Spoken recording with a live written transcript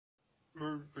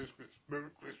Merry Christmas,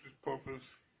 Puffers.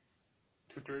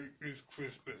 Today is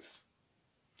Christmas,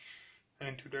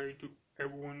 and today to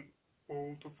everyone,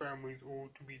 all the families, all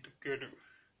to be together,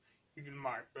 even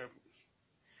my family.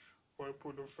 Right,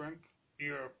 Brother Frank?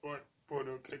 Yeah, but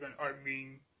Brother Kagan, I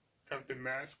mean, Captain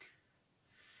Mask.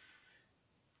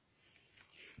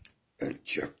 And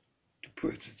check the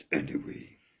presents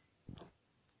anyway.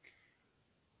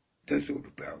 That's all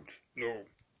about. No,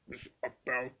 it's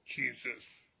about Jesus'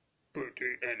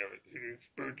 birthday, and it is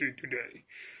birthday today.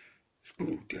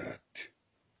 Screw that.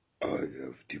 I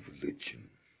have the religion.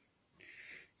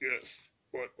 Yes,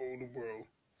 but all the world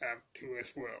have to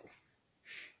as well,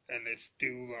 and they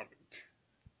still love it.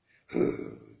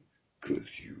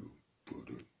 'Cause you,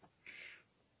 brother.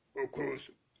 Of course,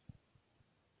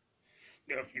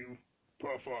 nephew,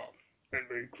 puff up, and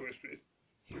Merry Christmas.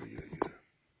 Yeah.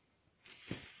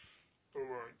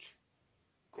 Alright,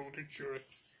 go to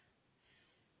church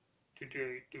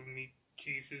today to meet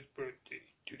Jesus' birthday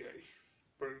today.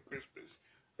 Merry Christmas.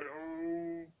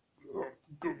 And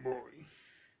good morning.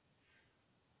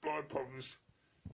 Bye, puppers.